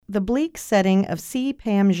the bleak setting of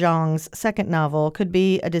Pam Zhang's second novel could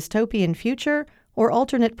be a dystopian future or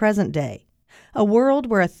alternate present day, a world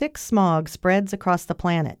where a thick smog spreads across the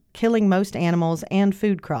planet, killing most animals and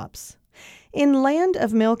food crops. In Land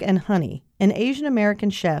of Milk and Honey, an Asian American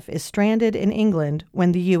chef is stranded in England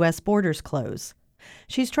when the U.S. borders close.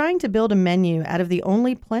 She's trying to build a menu out of the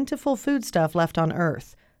only plentiful foodstuff left on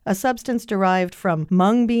Earth, a substance derived from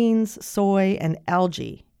mung beans, soy, and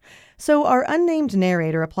algae. So our unnamed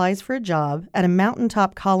narrator applies for a job at a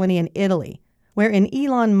mountaintop colony in Italy, where an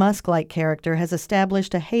Elon Musk-like character has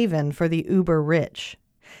established a haven for the uber-rich.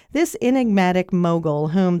 This enigmatic mogul,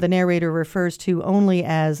 whom the narrator refers to only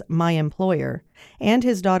as my employer, and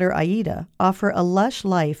his daughter Aida offer a lush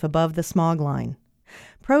life above the smog line.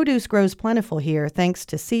 Produce grows plentiful here thanks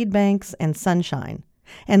to seed banks and sunshine,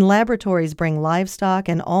 and laboratories bring livestock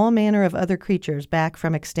and all manner of other creatures back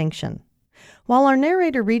from extinction. While our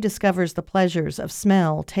narrator rediscovers the pleasures of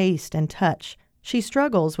smell, taste, and touch, she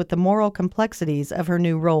struggles with the moral complexities of her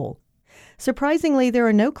new role. Surprisingly, there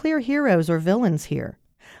are no clear heroes or villains here.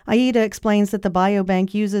 Aida explains that the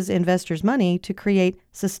biobank uses investors' money to create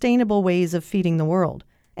sustainable ways of feeding the world,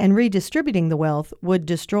 and redistributing the wealth would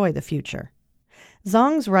destroy the future.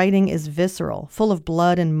 Zhang's writing is visceral, full of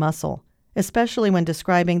blood and muscle, especially when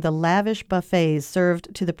describing the lavish buffets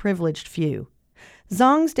served to the privileged few.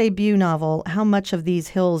 Zhang's debut novel, How Much of These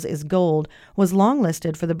Hills is Gold, was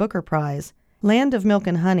longlisted for the Booker Prize. Land of Milk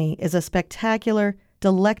and Honey is a spectacular,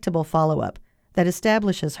 delectable follow-up that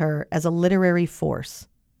establishes her as a literary force.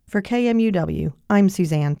 For KMUW, I'm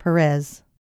Suzanne Perez.